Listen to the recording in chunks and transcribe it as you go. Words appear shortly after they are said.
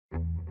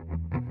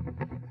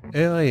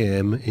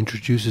AIM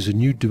introduces a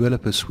new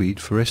developer suite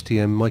for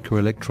STM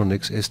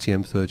Microelectronics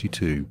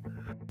STM32,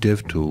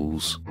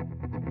 DevTools.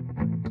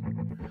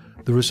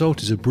 The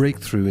result is a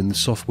breakthrough in the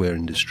software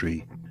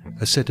industry,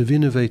 a set of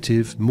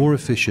innovative, more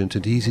efficient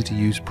and easy to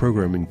use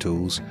programming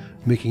tools,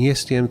 making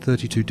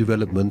STM32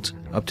 development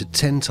up to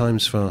 10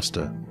 times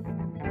faster.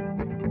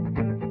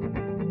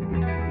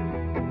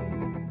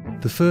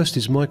 The first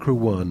is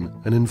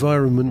MicroOne, an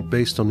environment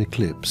based on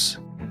Eclipse.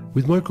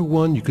 With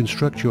MicroOne you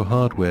construct your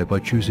hardware by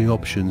choosing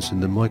options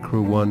in the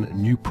MicroOne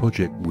New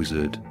Project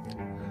Wizard.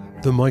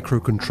 The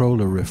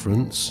microcontroller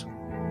reference,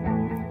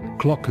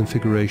 clock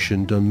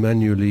configuration done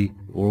manually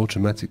or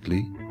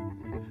automatically,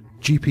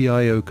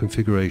 GPIO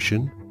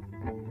configuration.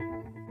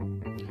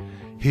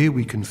 Here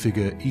we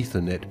configure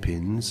Ethernet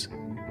pins,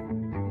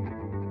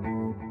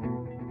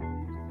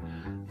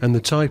 and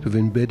the type of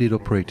embedded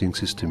operating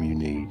system you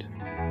need.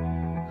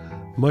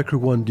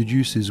 MicroOne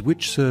deduces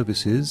which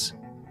services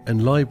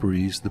and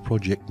libraries the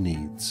project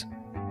needs.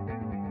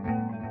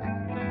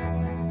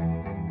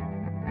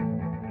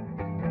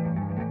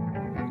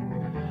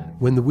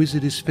 When the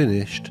wizard is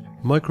finished,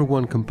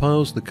 MicroOne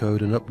compiles the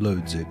code and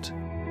uploads it.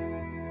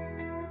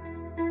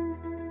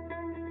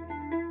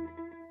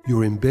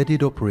 Your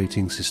embedded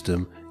operating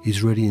system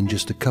is ready in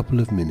just a couple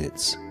of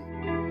minutes.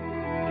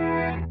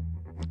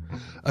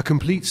 A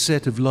complete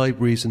set of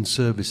libraries and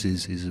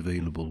services is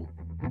available.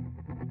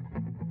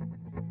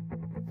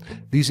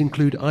 These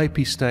include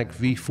IP Stack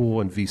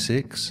v4 and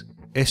v6,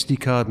 SD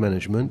card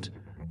management,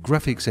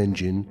 graphics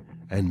engine,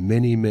 and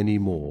many, many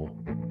more.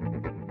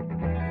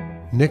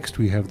 Next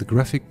we have the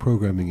graphic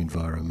programming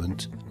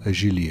environment,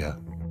 atelier.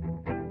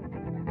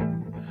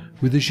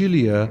 With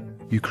atelier,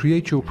 you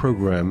create your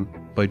program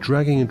by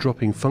dragging and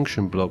dropping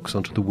function blocks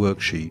onto the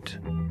worksheet.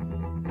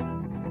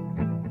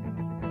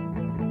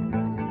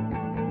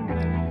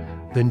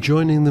 Then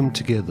joining them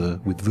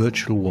together with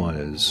virtual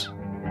wires.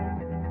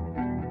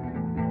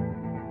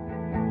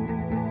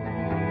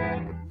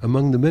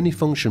 Among the many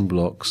function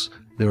blocks,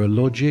 there are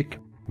logic,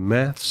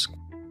 maths,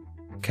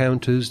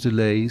 counters,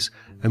 delays,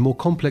 and more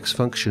complex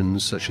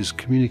functions such as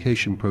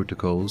communication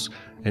protocols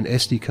and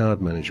SD card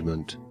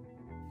management.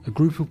 A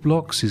group of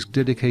blocks is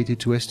dedicated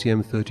to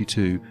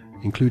STM32,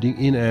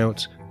 including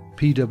in-out,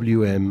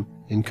 PWM,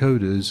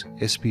 encoders,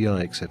 SPI,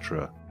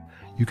 etc.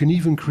 You can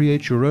even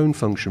create your own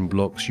function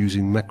blocks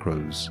using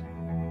macros.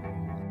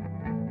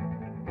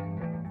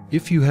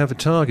 If you have a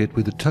target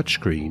with a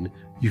touchscreen,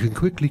 you can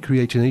quickly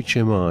create an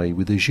HMI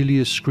with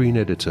Agelier's screen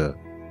editor.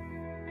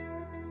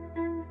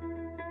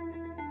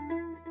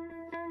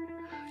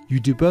 You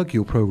debug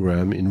your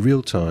program in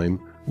real time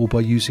or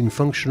by using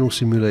functional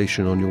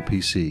simulation on your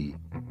PC.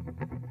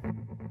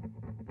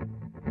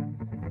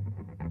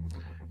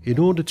 In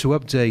order to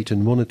update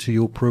and monitor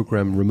your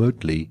program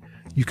remotely,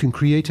 you can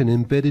create an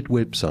embedded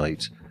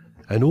website,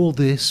 and all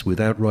this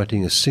without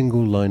writing a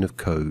single line of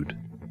code.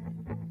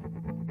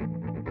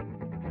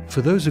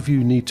 For those of you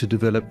who need to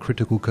develop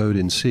critical code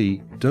in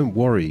C, don't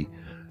worry.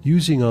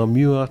 Using our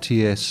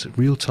µRTS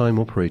real-time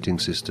operating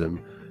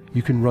system,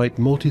 you can write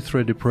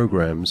multi-threaded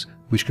programs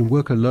which can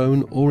work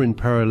alone or in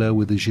parallel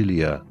with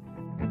atelier.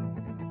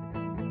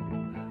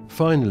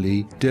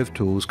 Finally,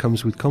 DevTools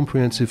comes with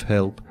comprehensive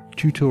help,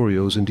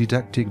 tutorials and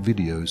didactic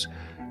videos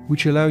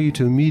which allow you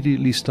to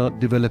immediately start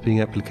developing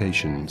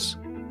applications.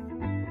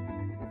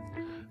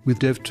 With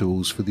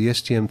DevTools for the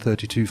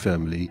STM32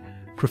 family,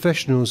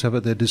 professionals have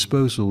at their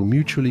disposal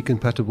mutually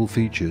compatible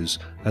features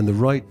and the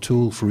right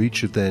tool for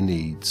each of their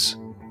needs.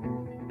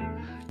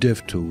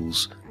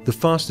 DevTools, the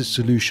fastest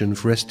solution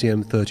for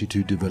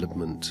STM32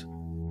 development.